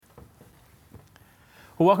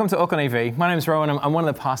Well, welcome to Auckland EV. My name's Rowan. I'm one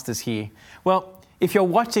of the pastors here. Well, if you're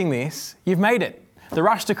watching this, you've made it. The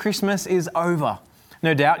rush to Christmas is over.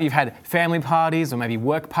 No doubt you've had family parties or maybe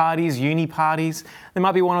work parties, uni parties. There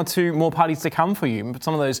might be one or two more parties to come for you,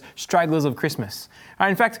 some of those stragglers of Christmas.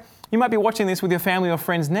 In fact, you might be watching this with your family or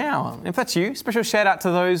friends now. If that's you, special shout out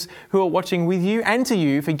to those who are watching with you and to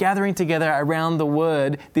you for gathering together around the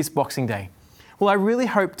Word this Boxing Day. Well, I really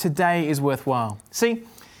hope today is worthwhile. See,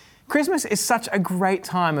 Christmas is such a great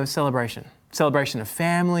time of celebration. Celebration of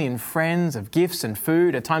family and friends, of gifts and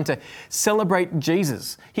food, a time to celebrate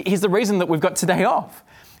Jesus. He's the reason that we've got today off.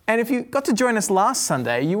 And if you got to join us last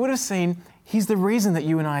Sunday, you would have seen He's the reason that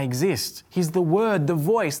you and I exist. He's the Word, the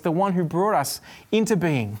voice, the one who brought us into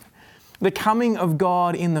being. The coming of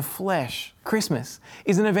God in the flesh, Christmas,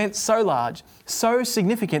 is an event so large, so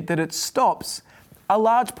significant that it stops a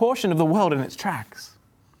large portion of the world in its tracks.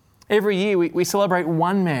 Every year we celebrate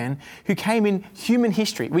one man who came in human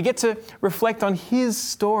history. We get to reflect on his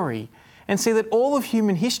story and see that all of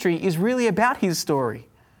human history is really about his story.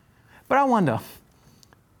 But I wonder,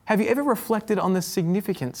 have you ever reflected on the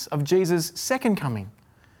significance of Jesus' second coming?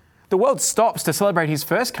 The world stops to celebrate his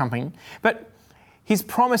first coming, but his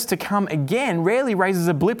promise to come again rarely raises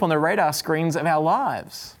a blip on the radar screens of our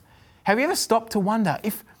lives. Have you ever stopped to wonder,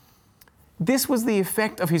 if this was the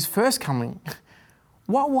effect of his first coming,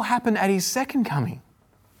 what will happen at his second coming?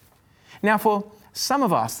 Now, for some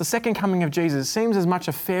of us, the second coming of Jesus seems as much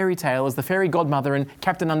a fairy tale as the fairy godmother and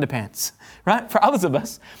Captain Underpants, right? For others of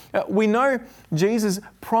us, we know Jesus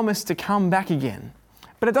promised to come back again,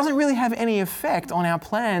 but it doesn't really have any effect on our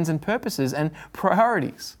plans and purposes and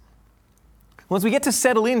priorities. Well, as we get to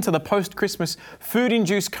settle into the post-Christmas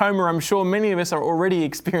food-induced coma I'm sure many of us are already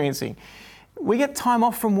experiencing, we get time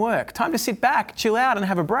off from work, time to sit back, chill out and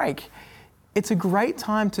have a break. It's a great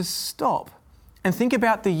time to stop and think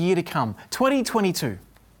about the year to come, 2022.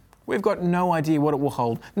 We've got no idea what it will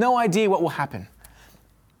hold, no idea what will happen.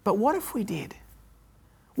 But what if we did?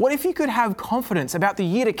 What if you could have confidence about the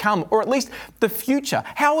year to come, or at least the future?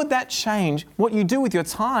 How would that change what you do with your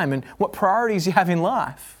time and what priorities you have in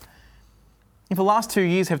life? If the last 2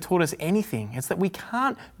 years have taught us anything, it's that we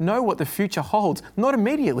can't know what the future holds, not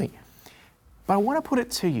immediately. But I want to put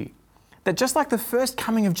it to you, that just like the first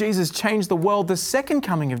coming of Jesus changed the world, the second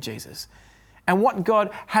coming of Jesus, and what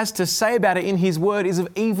God has to say about it in His Word, is of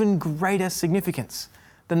even greater significance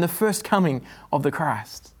than the first coming of the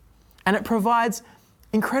Christ. And it provides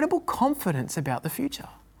incredible confidence about the future.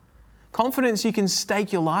 Confidence you can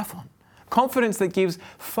stake your life on. Confidence that gives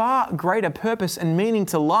far greater purpose and meaning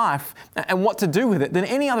to life and what to do with it than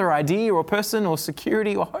any other idea or person or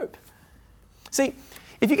security or hope. See,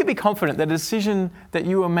 if you could be confident that a decision that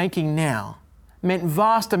you are making now meant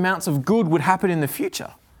vast amounts of good would happen in the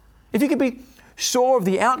future, if you could be sure of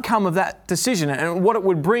the outcome of that decision and what it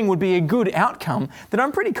would bring would be a good outcome, then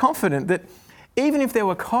I'm pretty confident that even if there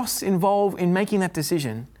were costs involved in making that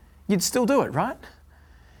decision, you'd still do it, right?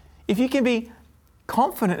 If you can be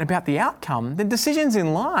confident about the outcome, then decisions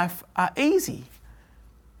in life are easy.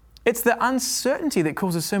 It's the uncertainty that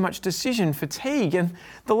causes so much decision fatigue, and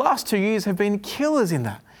the last 2 years have been killers in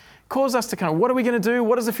that. Cause us to kind of, what are we going to do?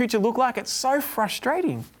 What does the future look like? It's so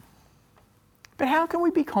frustrating. But how can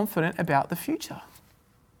we be confident about the future?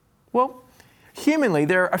 Well, humanly,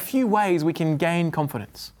 there are a few ways we can gain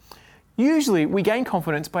confidence. Usually, we gain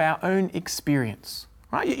confidence by our own experience.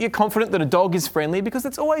 Right? You're confident that a dog is friendly because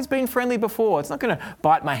it's always been friendly before. It's not going to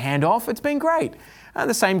bite my hand off. It's been great. And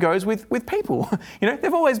the same goes with people.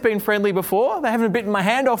 They've always been friendly before. They haven't bitten my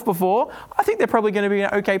hand off before. I think they're probably going to be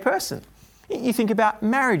an okay person. You think about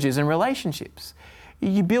marriages and relationships.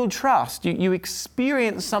 You build trust. You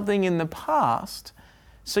experience something in the past,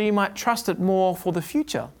 so you might trust it more for the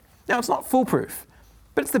future. Now, it's not foolproof,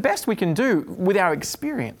 but it's the best we can do with our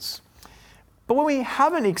experience. But when we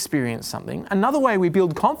haven't experienced something, another way we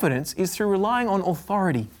build confidence is through relying on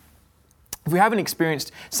authority. If we haven't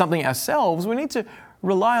experienced something ourselves, we need to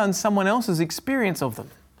rely on someone else's experience of them.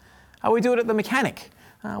 We do it at the mechanic.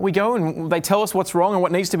 We go and they tell us what's wrong and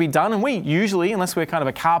what needs to be done, and we usually, unless we're kind of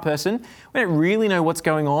a car person, we don't really know what's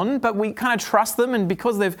going on, but we kind of trust them, and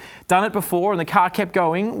because they've done it before and the car kept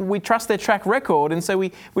going, we trust their track record, and so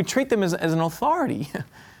we treat them as an authority.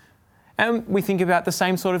 And we think about the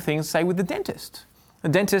same sort of things, say, with the dentist. The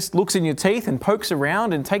dentist looks in your teeth and pokes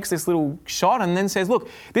around and takes this little shot and then says, look,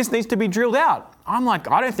 this needs to be drilled out. I'm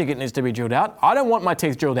like, I don't think it needs to be drilled out. I don't want my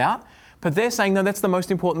teeth drilled out. But they're saying, no, that's the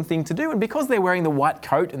most important thing to do. And because they're wearing the white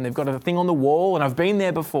coat and they've got a thing on the wall and I've been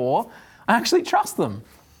there before, I actually trust them.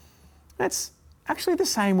 That's actually the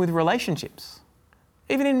same with relationships.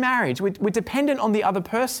 Even in marriage, we're dependent on the other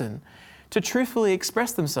person to truthfully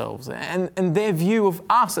express themselves and their view of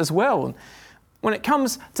us as well. And when it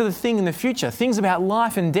comes to the thing in the future, things about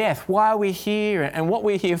life and death, why we're here and what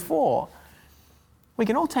we're here for, we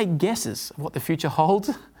can all take guesses of what the future holds,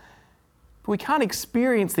 but we can't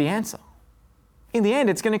experience the answer. In the end,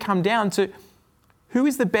 it's going to come down to who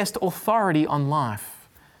is the best authority on life.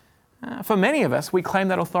 For many of us, we claim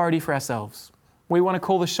that authority for ourselves. We want to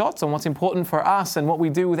call the shots on what's important for us and what we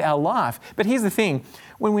do with our life. But here's the thing,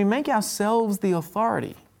 when we make ourselves the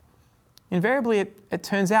authority, invariably it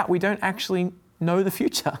turns out we don't actually know the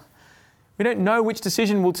future. We don't know which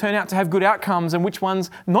decision will turn out to have good outcomes and which ones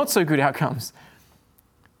not so good outcomes.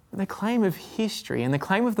 The claim of history and the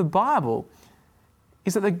claim of the Bible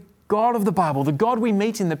is that the God of the Bible, the God we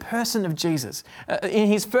meet in the person of Jesus, in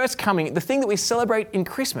his first coming, the thing that we celebrate in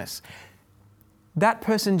Christmas, that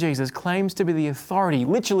person, Jesus, claims to be the authority,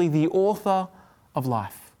 literally the author of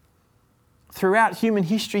life. Throughout human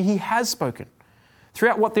history, he has spoken.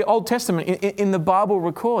 Throughout what the Old Testament in the Bible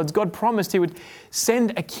records, God promised he would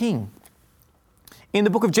send a king. In the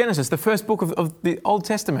book of Genesis, the first book of the Old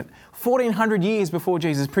Testament, 1400 years before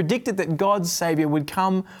Jesus, predicted that God's Saviour would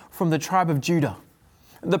come from the tribe of Judah.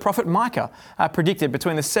 The prophet Micah predicted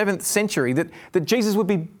between the 7th century that Jesus would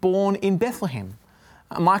be born in Bethlehem.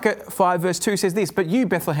 Micah 5 verse 2 says this, "But you,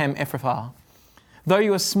 Bethlehem Ephrathah, though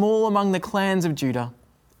you are small among the clans of Judah,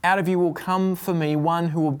 out of you will come for me one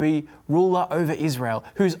who will be ruler over Israel,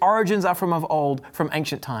 whose origins are from of old, from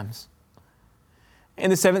ancient times." In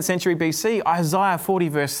the 7th century BC, Isaiah 40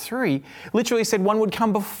 verse 3 literally said one would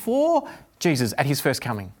come before Jesus at his first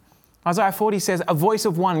coming. Isaiah 40 says, "A voice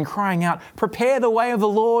of one crying out, 'Prepare the way of the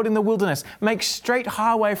Lord in the wilderness, make straight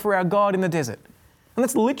highway for our God in the desert.'" And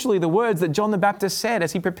that's literally the words that John the Baptist said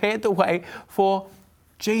as he prepared the way for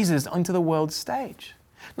Jesus onto the world stage.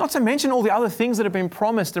 Not to mention all the other things that have been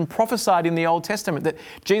promised and prophesied in the Old Testament, that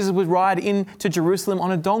Jesus would ride into Jerusalem on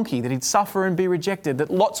a donkey, that he'd suffer and be rejected, that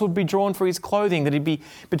lots would be drawn for his clothing, that he'd be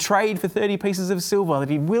betrayed for 30 pieces of silver, that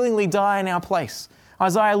he'd willingly die in our place.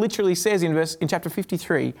 Isaiah literally says in chapter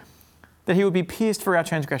 53 that he would be pierced for our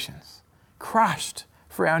transgressions, crushed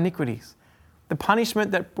for our iniquities. The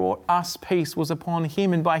punishment that brought us peace was upon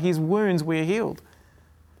him, and by his wounds we are healed.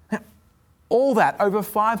 Now, all that over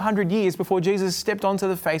 500 years before Jesus stepped onto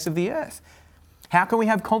the face of the earth. How can we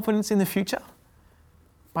have confidence in the future?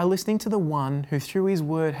 By listening to the one who through his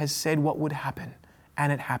word has said what would happen,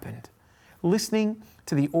 and it happened. Listening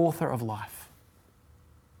to the author of life.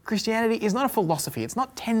 Christianity is not a philosophy. It's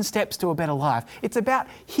not 10 steps to a better life. It's about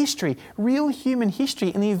history, real human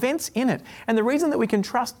history and the events in it. And the reason that we can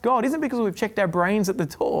trust God isn't because we've checked our brains at the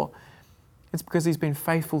door. It's because he's been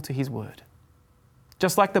faithful to his word.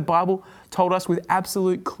 Just like the Bible told us with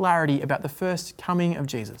absolute clarity about the first coming of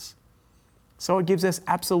Jesus, so it gives us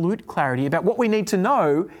absolute clarity about what we need to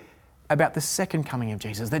know about the second coming of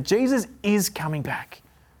Jesus, that Jesus is coming back.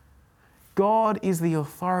 God is the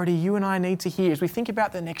authority you and I need to hear as we think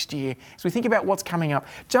about the next year, as we think about what's coming up.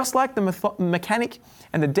 Just like the mechanic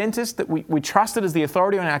and the dentist that we trusted as the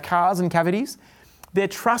authority on our cars and cavities, their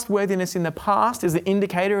trustworthiness in the past is the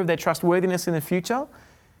indicator of their trustworthiness in the future.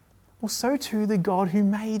 Well, so too the God who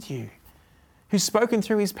made you, who's spoken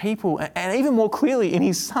through his people and even more clearly in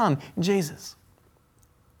his Son, Jesus.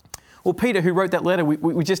 Well, Peter, who wrote that letter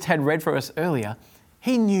we just had read for us earlier,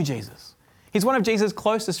 he knew Jesus. He's one of Jesus'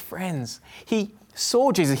 closest friends. He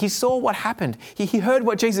saw Jesus. He saw what happened. He heard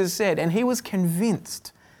what Jesus said, and he was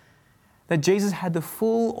convinced that Jesus had the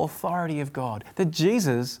full authority of God, that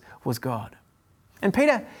Jesus was God. And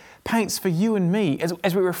Peter paints for you and me,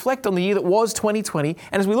 as we reflect on the year that was 2020,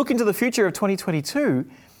 and as we look into the future of 2022,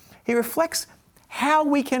 he reflects how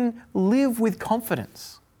we can live with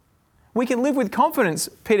confidence. We can live with confidence,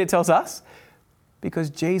 Peter tells us, because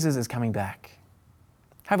Jesus is coming back.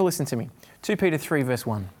 Have a listen to me. 2 Peter 3 verse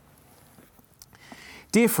 1.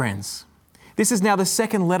 "Dear friends, this is now the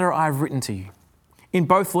second letter I've written to you. In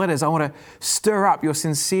both letters, I want to stir up your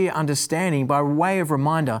sincere understanding by way of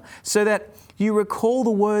reminder, so that you recall the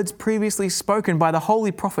words previously spoken by the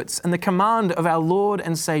holy prophets and the command of our Lord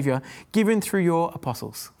and Saviour given through your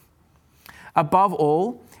apostles. Above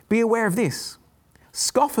all, be aware of this.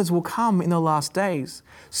 Scoffers will come in the last days,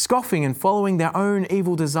 scoffing and following their own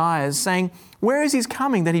evil desires, saying, 'Where is his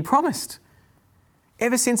coming that he promised?'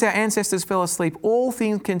 Ever since our ancestors fell asleep, all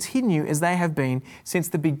things continue as they have been since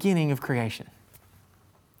the beginning of creation."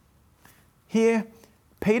 Here,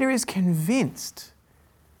 Peter is convinced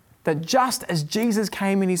that just as Jesus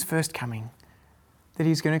came in his first coming, that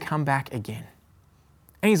he's going to come back again.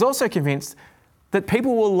 And he's also convinced that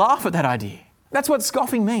people will laugh at that idea. That's what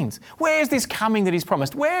scoffing means. Where is this coming that he's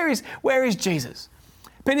promised? Where is Jesus?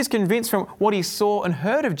 Peter's convinced from what he saw and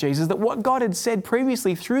heard of Jesus that what God had said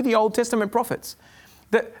previously through the Old Testament prophets,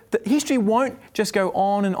 that history won't just go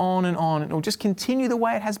on and on and on. It will just continue the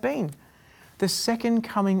way it has been. The second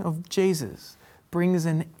coming of Jesus brings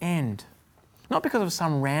an end. Not because of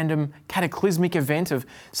some random cataclysmic event of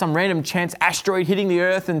some random chance asteroid hitting the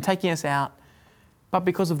earth and taking us out, but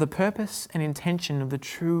because of the purpose and intention of the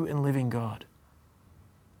true and living God.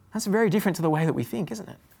 That's very different to the way that we think, isn't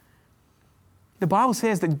it? The Bible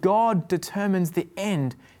says that God determines the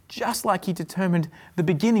end just like He determined the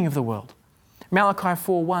beginning of the world. Malachi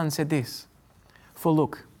 4:1 said this, "For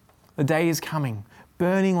look, the day is coming,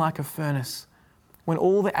 burning like a furnace, when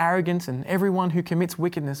all the arrogant and everyone who commits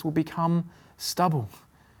wickedness will become stubble.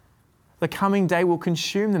 The coming day will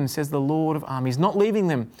consume them, says the Lord of armies, not leaving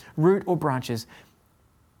them root or branches.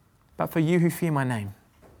 But for you who fear my name,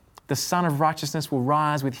 the Son of Righteousness will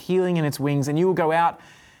rise with healing in its wings, and you will go out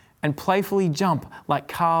and playfully jump like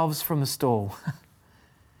calves from the stall."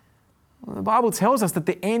 The Bible tells us that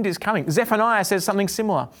the end is coming. Zephaniah says something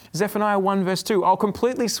similar. Zephaniah 1 verse 2, "I'll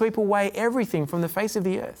completely sweep away everything from the face of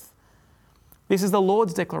the earth." This is the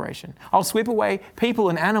Lord's declaration. "I'll sweep away people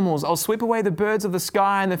and animals. I'll sweep away the birds of the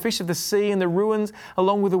sky and the fish of the sea and the ruins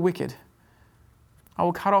along with the wicked. I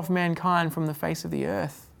will cut off mankind from the face of the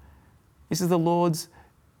earth." This is the Lord's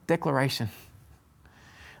declaration.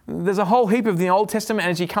 There's a whole heap of the Old Testament,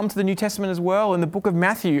 and as you come to the New Testament as well, in the book of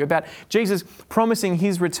Matthew, about Jesus promising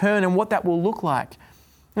His return and what that will look like.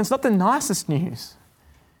 And it's not the nicest news,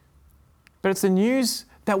 but it's the news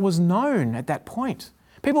that was known at that point.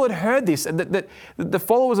 People had heard this, that the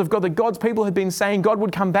followers of God, that God's people had been saying God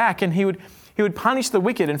would come back and He would punish the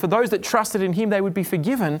wicked, and for those that trusted in Him, they would be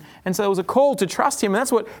forgiven. And so there was a call to trust Him. And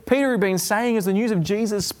that's what Peter had been saying as the news of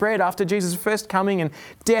Jesus spread after Jesus' first coming and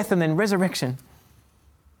death and then resurrection.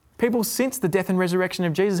 People since the death and resurrection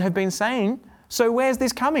of Jesus have been saying, "So where's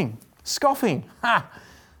this coming?" Scoffing.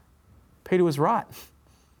 Peter was right.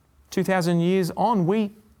 2,000 years on,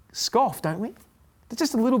 we scoff, don't we? There's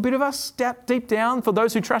just a little bit of us deep down for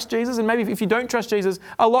those who trust Jesus, and maybe if you don't trust Jesus,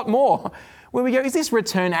 a lot more, where we go, is this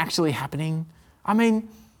return actually happening? I mean,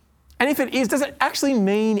 and if it is, does it actually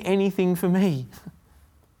mean anything for me?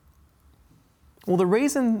 Well, the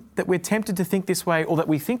reason that we're tempted to think this way, or that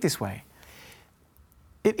we think this way,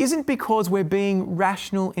 it isn't because we're being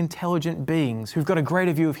rational, intelligent beings who've got a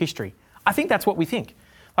greater view of history. I think that's what we think.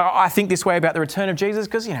 I think this way about the return of Jesus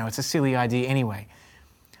because, it's a silly idea anyway.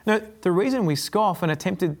 No, the reason we scoff and are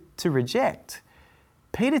tempted to reject,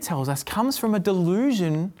 Peter tells us, comes from a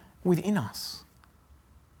delusion within us.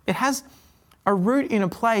 It has a root in a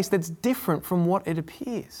place that's different from what it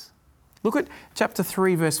appears. Look at chapter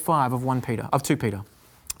 3, verse 5 of 2 Peter.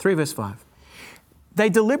 3 verse 5. "They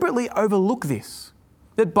deliberately overlook this,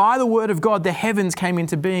 that by the word of God the heavens came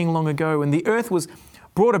into being long ago, and the earth was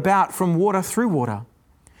brought about from water through water.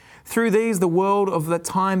 Through these the world of that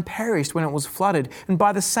time perished when it was flooded, and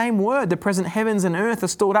by the same word the present heavens and earth are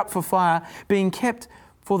stored up for fire, being kept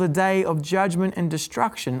for the day of judgment and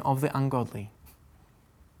destruction of the ungodly."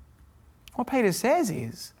 What Peter says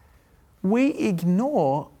is, we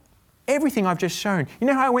ignore everything I've just shown. You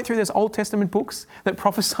know how I went through those Old Testament books that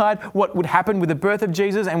prophesied what would happen with the birth of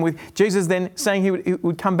Jesus, and with Jesus then saying he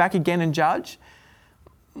would come back again and judge?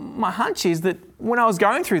 My hunch is that when I was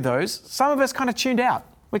going through those, some of us kind of tuned out.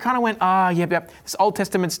 We kind of went, this Old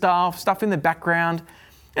Testament stuff in the background.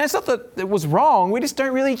 And it's not that it was wrong. We just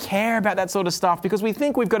don't really care about that sort of stuff because we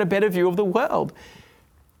think we've got a better view of the world.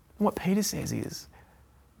 And what Peter says is,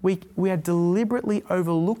 we are deliberately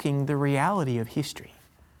overlooking the reality of history.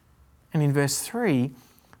 And in verse 3,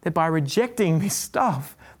 that by rejecting this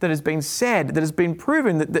stuff that has been said, that has been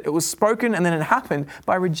proven, that it was spoken and then it happened,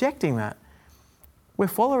 by rejecting that, we're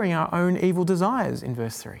following our own evil desires in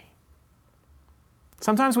verse 3.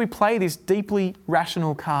 Sometimes we play this deeply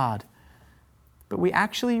rational card, but we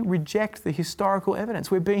actually reject the historical evidence.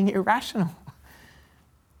 We're being irrational.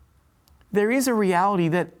 There is a reality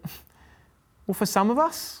that, well, for some of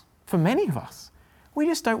us, for many of us, we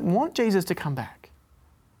just don't want Jesus to come back.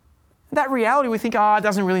 That reality, we think, it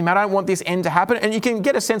doesn't really matter. I don't want this end to happen. And you can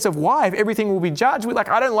get a sense of why. If everything will be judged, we're like,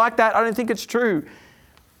 I don't like that. I don't think it's true.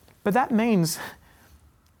 But that means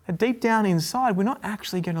that deep down inside, we're not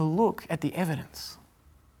actually going to look at the evidence.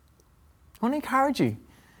 I want to encourage you,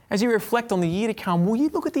 as you reflect on the year to come, will you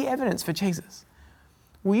look at the evidence for Jesus?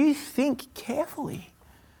 Will you think carefully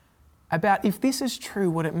about if this is true,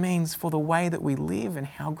 what it means for the way that we live and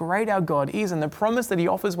how great our God is and the promise that He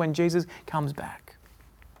offers when Jesus comes back?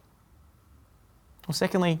 Well,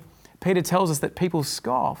 secondly, Peter tells us that people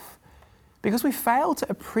scoff because we fail to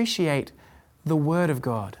appreciate the Word of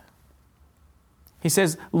God. He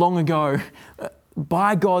says, long ago,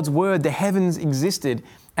 by God's word, the heavens existed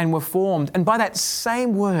and were formed. And by that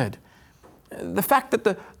same word, the fact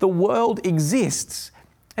that the world exists,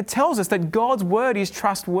 it tells us that God's word is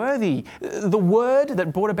trustworthy. The word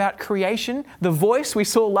that brought about creation, the voice we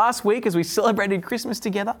saw last week as we celebrated Christmas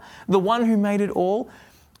together, the one who made it all,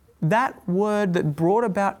 that word that brought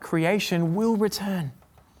about creation will return.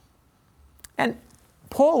 And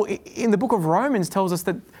Paul, in the book of Romans, tells us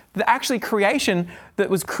that actually creation that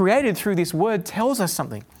was created through this word tells us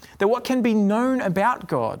something. That what can be known about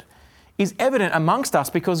God is evident amongst us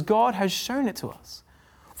because God has shown it to us.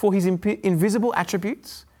 For his invisible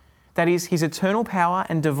attributes, that is, his eternal power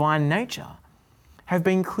and divine nature, have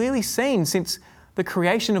been clearly seen since the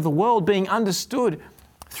creation of the world, being understood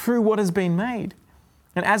through what has been made.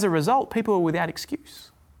 And as a result, people are without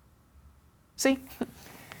excuse. See,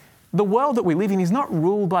 the world that we live in is not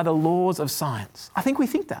ruled by the laws of science. I think we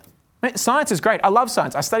think that. Science is great. I love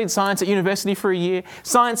science. I studied science at university for a year.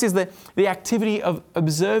 Science is the activity of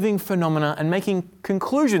observing phenomena and making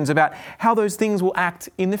conclusions about how those things will act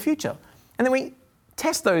in the future. And then we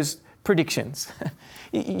test those predictions.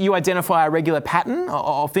 You identify a regular pattern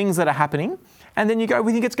of things that are happening, and then you go,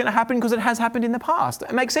 we think it's going to happen because it has happened in the past.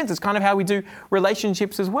 It makes sense. It's kind of how we do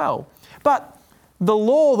relationships as well. But the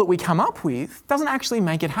law that we come up with doesn't actually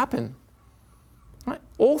make it happen. Right?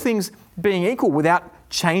 All things being equal, without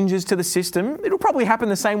changes to the system, it'll probably happen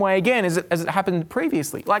the same way again as it happened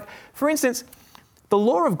previously. Like, for instance, the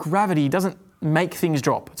law of gravity doesn't make things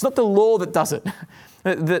drop. It's not the law that does it.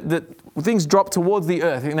 that things drop towards the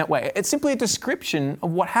earth in that way. It's simply a description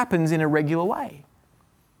of what happens in a regular way.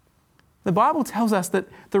 The Bible tells us that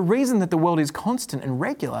the reason that the world is constant and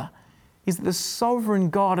regular is that the sovereign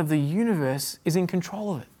God of the universe is in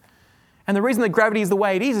control of it. And the reason that gravity is the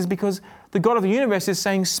way it is because the God of the universe is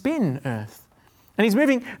saying, spin, Earth. And he's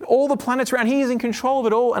moving all the planets around. He is in control of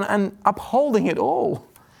it all and upholding it all.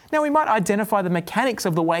 Now, we might identify the mechanics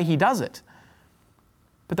of the way he does it.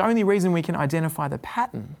 But the only reason we can identify the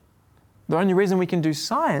pattern, the only reason we can do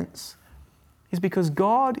science, is because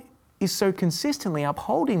God is so consistently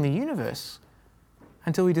upholding the universe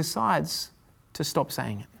until he decides to stop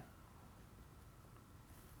saying it.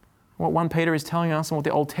 What 1 Peter is telling us and what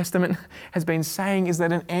the Old Testament has been saying is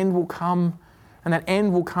that an end will come, and that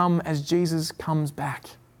end will come as Jesus comes back.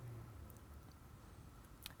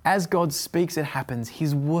 As God speaks, it happens.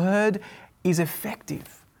 His word is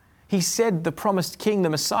effective. He said the promised king, the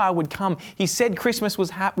Messiah, would come. He said Christmas would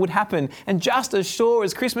happen. And just as sure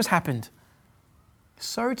as Christmas happened,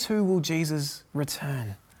 so too will Jesus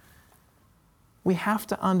return. We have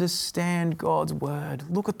to understand God's word.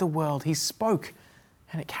 Look at the world. He spoke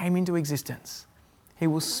and it came into existence. He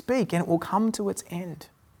will speak and it will come to its end.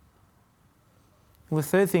 Well, the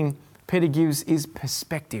third thing Peter gives is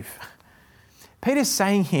perspective. Peter's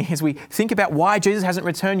saying here, as we think about why Jesus hasn't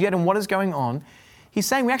returned yet and what is going on, he's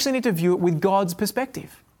saying we actually need to view it with God's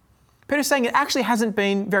perspective. Peter's saying it actually hasn't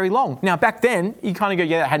been very long. Now, back then, you kind of go,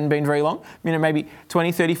 yeah, it hadn't been very long. Maybe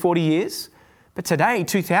 20, 30, 40 years. But today,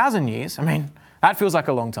 2,000 years, that feels like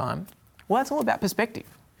a long time. Well, that's all about perspective.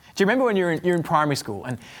 Do you remember when you're in primary school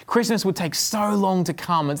and Christmas would take so long to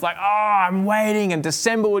come? It's like, I'm waiting, and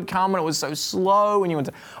December would come and it was so slow, and you want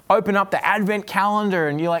to open up the Advent calendar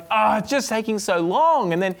and you're like, it's just taking so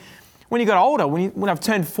long. And then when you got older, when I've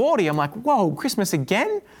turned 40, I'm like, whoa, Christmas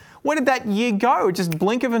again? Where did that year go? Just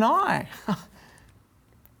blink of an eye.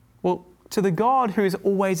 Well, to the God who has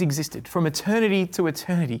always existed from eternity to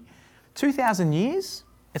eternity, 2,000 years,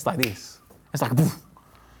 it's like this. It's like, poof.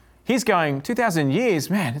 He's going, 2,000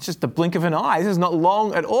 years, man, it's just the blink of an eye. This is not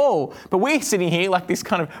long at all. But we're sitting here like this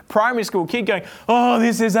kind of primary school kid going,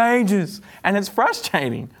 this is ages. And it's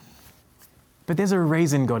frustrating. But there's a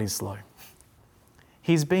reason God is slow.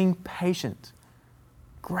 He's being patient,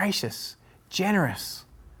 gracious, generous,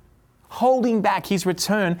 holding back his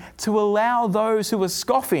return to allow those who are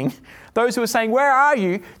scoffing, those who are saying, where are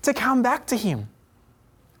you, to come back to him.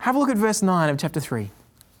 Have a look at verse 9 of chapter 3.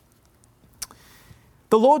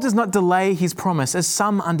 The Lord does not delay his promise, as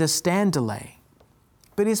some understand delay,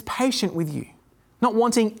 but is patient with you, not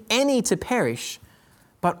wanting any to perish,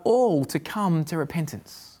 but all to come to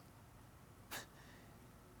repentance.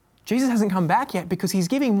 Jesus hasn't come back yet because he's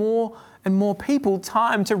giving more and more people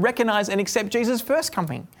time to recognize and accept Jesus' first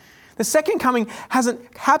coming. The second coming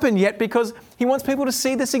hasn't happened yet because he wants people to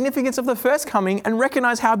see the significance of the first coming and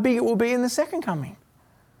recognize how big it will be in the second coming.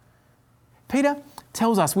 Peter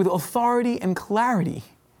tells us with authority and clarity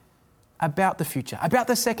about the future, about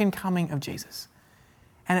the second coming of Jesus.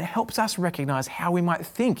 And it helps us recognize how we might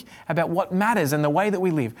think about what matters and the way that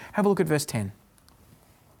we live. Have a look at verse 10.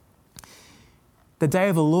 The day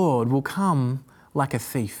of the Lord will come like a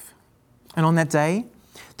thief. And on that day,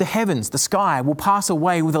 the heavens, the sky will pass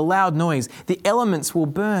away with a loud noise. The elements will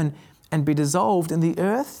burn and be dissolved, and the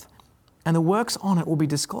earth and the works on it will be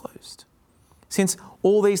disclosed. Since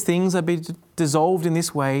all these things are being dissolved in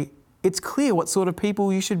this way, it's clear what sort of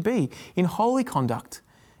people you should be in holy conduct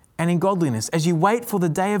and in godliness as you wait for the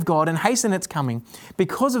day of God and hasten its coming.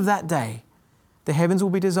 Because of that day, the heavens will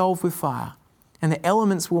be dissolved with fire and the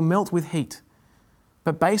elements will melt with heat.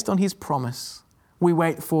 But based on his promise, we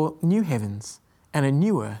wait for new heavens and a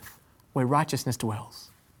new earth where righteousness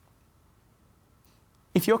dwells.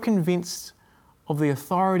 If you're convinced of the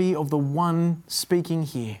authority of the one speaking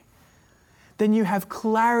here, then you have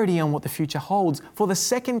clarity on what the future holds, for the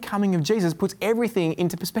second coming of Jesus puts everything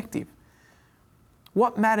into perspective.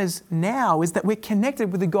 What matters now is that we're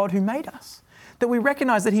connected with the God who made us, that we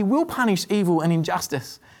recognize that he will punish evil and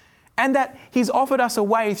injustice, and that he's offered us a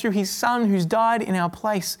way through his Son who's died in our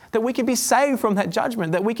place, that we can be saved from that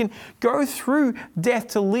judgment, that we can go through death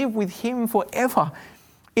to live with him forever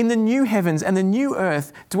in the new heavens and the new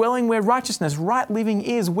earth, dwelling where righteousness, right living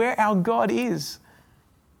is, where our God is.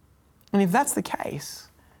 And if that's the case,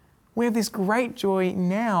 we have this great joy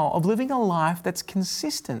now of living a life that's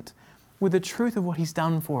consistent with the truth of what he's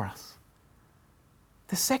done for us.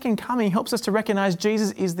 The second coming helps us to recognize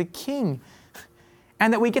Jesus is the King,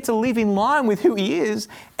 and that we get to live in line with who he is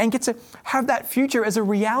and get to have that future as a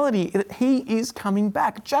reality, that he is coming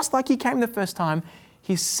back. Just like he came the first time,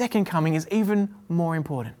 his second coming is even more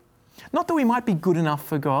important. Not that we might be good enough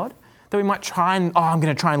for God, that we might I'm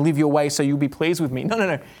going to try and live your way so you'll be pleased with me.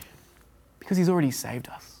 No. Because he's already saved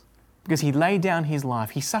us. Because he laid down his life.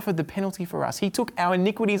 He suffered the penalty for us. He took our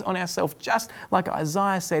iniquities on ourselves, just like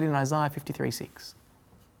Isaiah said in Isaiah 53:6.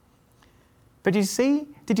 But did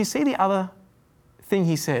you see the other thing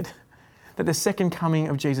he said that the second coming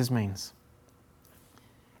of Jesus means?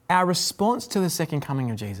 Our response to the second coming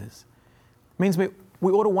of Jesus means we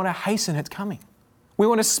ought to want to hasten its coming. We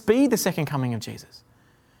want to speed the second coming of Jesus.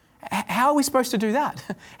 How are we supposed to do that?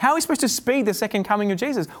 How are we supposed to speed the second coming of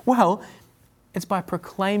Jesus? Well, it's by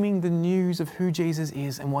proclaiming the news of who Jesus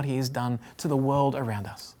is and what he has done to the world around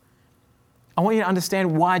us. I want you to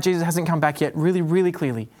understand why Jesus hasn't come back yet really, really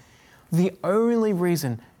clearly. The only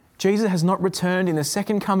reason Jesus has not returned in the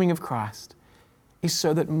second coming of Christ is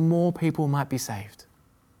so that more people might be saved.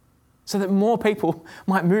 So that more people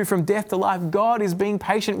might move from death to life. God is being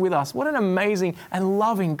patient with us. What an amazing and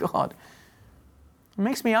loving God. It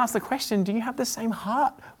makes me ask the question, do you have the same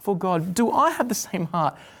heart for God? Do I have the same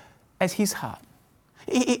heart as his heart?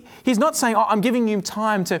 He's not saying, I'm giving you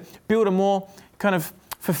time to build a more kind of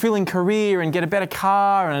fulfilling career and get a better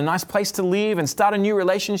car and a nice place to live and start a new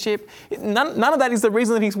relationship. None of that is the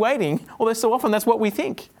reason that he's waiting, although so often that's what we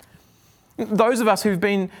think. Those of us who've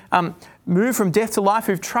been moved from death to life,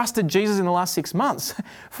 who've trusted Jesus in the last 6 months,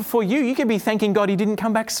 for you could be thanking God he didn't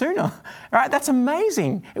come back sooner. All right, that's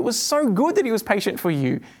amazing. It was so good that he was patient for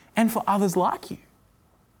you and for others like you.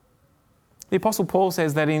 The Apostle Paul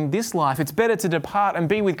says that in this life, it's better to depart and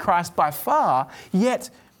be with Christ by far, yet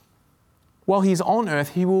while he's on earth,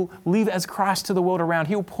 he will live as Christ to the world around.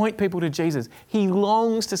 He will point people to Jesus. He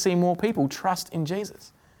longs to see more people trust in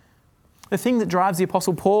Jesus. The thing that drives the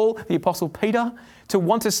Apostle Paul, the Apostle Peter, to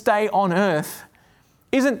want to stay on earth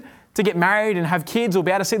isn't to get married and have kids or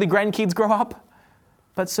be able to see the grandkids grow up,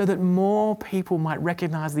 but so that more people might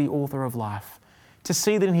recognize the author of life, to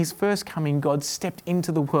see that in his first coming, God stepped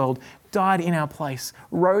into the world, died in our place,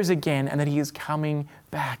 rose again, and that he is coming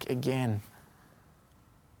back again.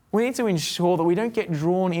 We need to ensure that we don't get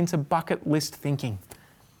drawn into bucket list thinking.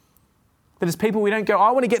 That as people, we don't go,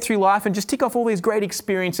 I want to get through life and just tick off all these great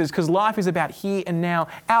experiences because life is about here and now.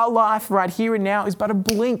 Our life right here and now is but a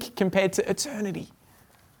blink compared to eternity.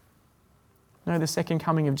 No, the second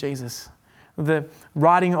coming of Jesus, the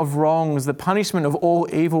righting of wrongs, the punishment of all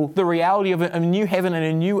evil, the reality of a new heaven and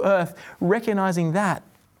a new earth, recognizing that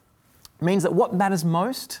means that what matters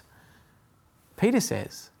most, Peter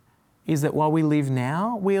says, is that while we live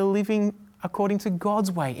now, we are living according to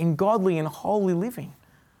God's way, in godly and holy living.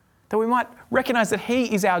 That we might recognize that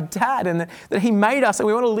he is our dad and that he made us and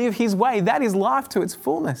we want to live his way. That is life to its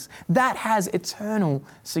fullness. That has eternal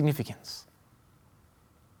significance.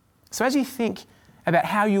 So as you think about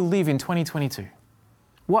how you live in 2022,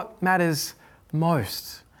 what matters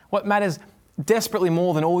most, what matters desperately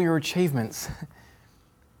more than all your achievements,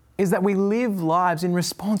 is that we live lives in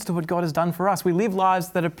response to what God has done for us. We live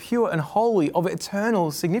lives that are pure and holy, of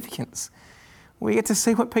eternal significance. We get to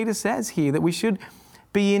see what Peter says here, that we should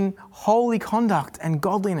be in holy conduct and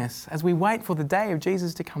godliness as we wait for the day of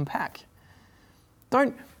Jesus to come back.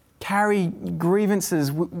 Don't carry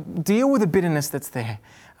grievances, deal with the bitterness that's there.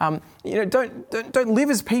 Don't live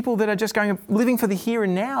as people that are just living for the here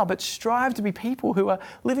and now, but strive to be people who are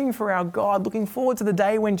living for our God, looking forward to the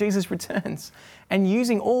day when Jesus returns, and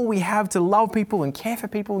using all we have to love people and care for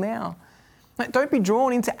people now. Don't be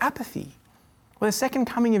drawn into apathy, where the second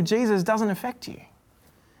coming of Jesus doesn't affect you.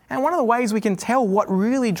 And one of the ways we can tell what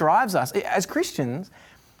really drives us as Christians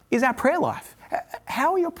is our prayer life.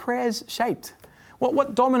 How are your prayers shaped?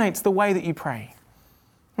 What dominates the way that you pray?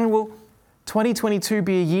 Will 2022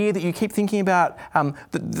 be a year that you keep thinking about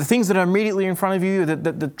the things that are immediately in front of you,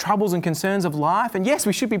 the troubles and concerns of life? And yes,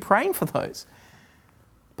 we should be praying for those.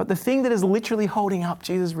 But the thing that is literally holding up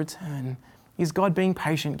Jesus' return is God being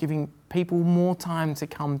patient, giving people more time to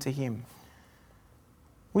come to Him.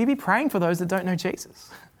 Will you be praying for those that don't know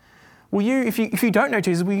Jesus? Will you, if you don't know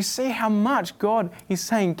Jesus, will you see how much God is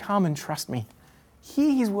saying, come and trust me?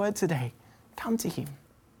 Hear His word today. Come to Him.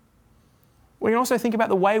 We can also think about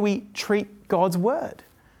the way we treat God's word,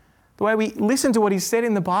 the way we listen to what He's said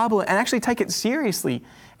in the Bible and actually take it seriously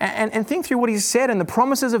and think through what He's said and the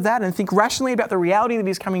promises of that and think rationally about the reality that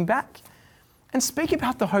He's coming back and speak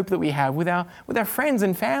about the hope that we have with our friends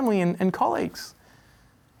and family and colleagues.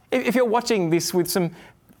 If you're watching this with some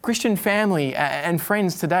Christian family and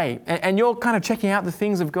friends today and you're kind of checking out the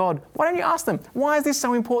things of God, why don't you ask them, why is this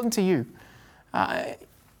so important to you? Why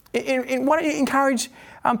don't you encourage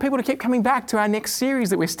people to keep coming back to our next series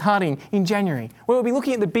that we're starting in January, where we'll be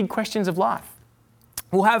looking at the big questions of life.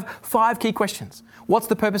 We'll have 5 key questions. What's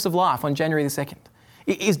the purpose of life on January the 2nd?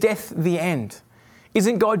 Is death the end?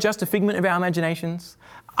 Isn't God just a figment of our imaginations?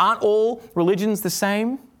 Aren't all religions the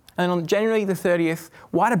same? And on January the 30th,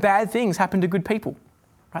 why do bad things happen to good people?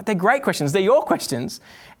 Right? They're great questions. They're your questions.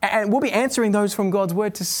 And we'll be answering those from God's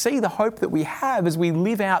word to see the hope that we have as we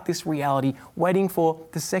live out this reality, waiting for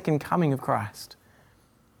the second coming of Christ.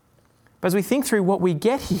 But as we think through what we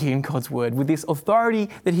get here in God's word, with this authority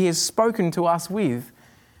that He has spoken to us with,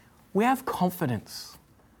 we have confidence.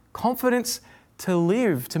 Confidence to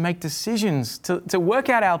live, to make decisions, to work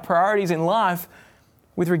out our priorities in life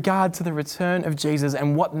with regard to the return of Jesus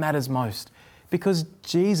and what matters most. Because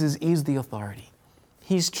Jesus is the authority.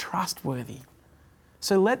 He's trustworthy.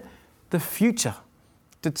 So let the future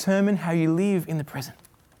determine how you live in the present.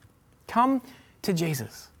 Come to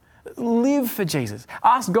Jesus. Live for Jesus.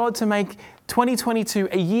 Ask God to make 2022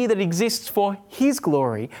 a year that exists for His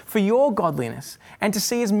glory, for your godliness, and to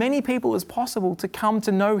see as many people as possible to come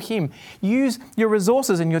to know Him. Use your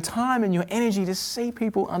resources and your time and your energy to see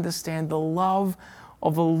people understand the love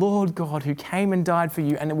of the Lord God who came and died for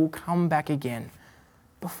you and it will come back again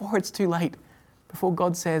before it's too late, before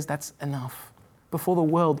God says that's enough, before the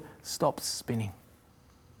world stops spinning.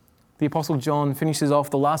 The Apostle John finishes off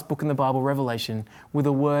the last book in the Bible, Revelation, with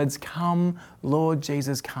the words, "Come, Lord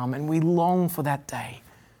Jesus, come." And we long for that day.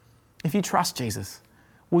 If you trust Jesus,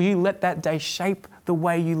 will you let that day shape the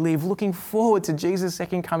way you live, looking forward to Jesus'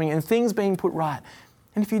 second coming and things being put right?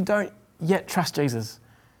 And if you don't yet trust Jesus,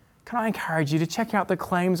 can I encourage you to check out the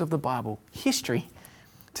claims of the Bible, history,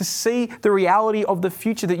 to see the reality of the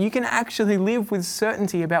future, that you can actually live with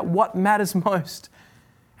certainty about what matters most,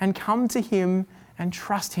 and come to Him and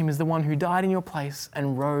trust Him as the one who died in your place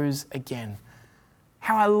and rose again.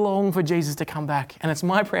 How I long for Jesus to come back. And it's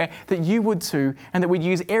my prayer that you would too, and that we'd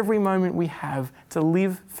use every moment we have to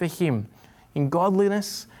live for Him in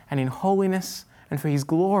godliness and in holiness and for His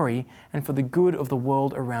glory and for the good of the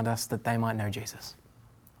world around us, that they might know Jesus.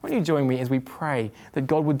 Why don't you join me as we pray that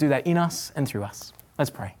God would do that in us and through us?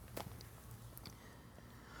 Let's pray.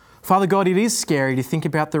 Father God, it is scary to think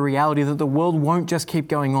about the reality that the world won't just keep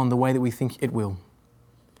going on the way that we think it will.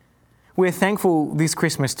 We're thankful this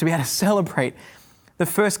Christmas to be able to celebrate the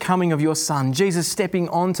first coming of your Son, Jesus stepping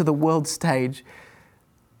onto the world stage.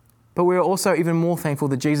 But we're also even more thankful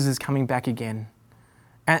that Jesus is coming back again,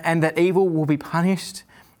 and that evil will be punished,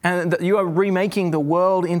 and that you are remaking the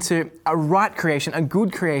world into a right creation, a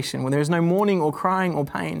good creation, where there is no mourning or crying or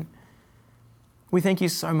pain. We thank you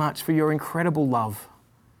so much for your incredible love,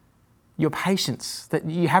 your patience, that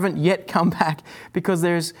you haven't yet come back because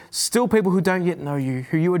there's still people who don't yet know you,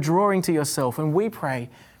 who you are drawing to yourself. And we pray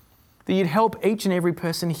that you'd help each and every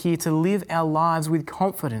person here to live our lives with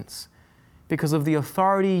confidence because of the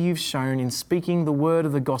authority you've shown in speaking the word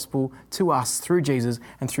of the gospel to us through Jesus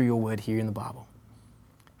and through your word here in the Bible.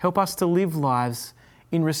 Help us to live lives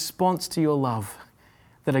in response to your love,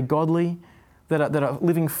 that are godly, that are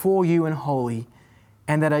living for you and holy,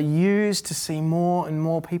 and that are used to see more and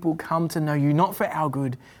more people come to know you, not for our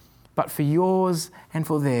good, but for yours and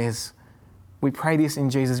for theirs. We pray this in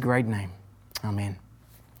Jesus' great name. Amen.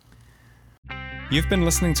 You've been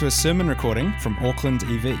listening to a sermon recording from Auckland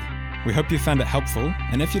EV. We hope you found it helpful,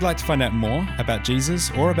 and if you'd like to find out more about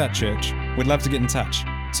Jesus or about church, we'd love to get in touch.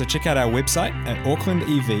 So check out our website at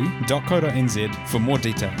aucklandev.co.nz for more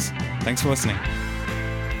details. Thanks for listening.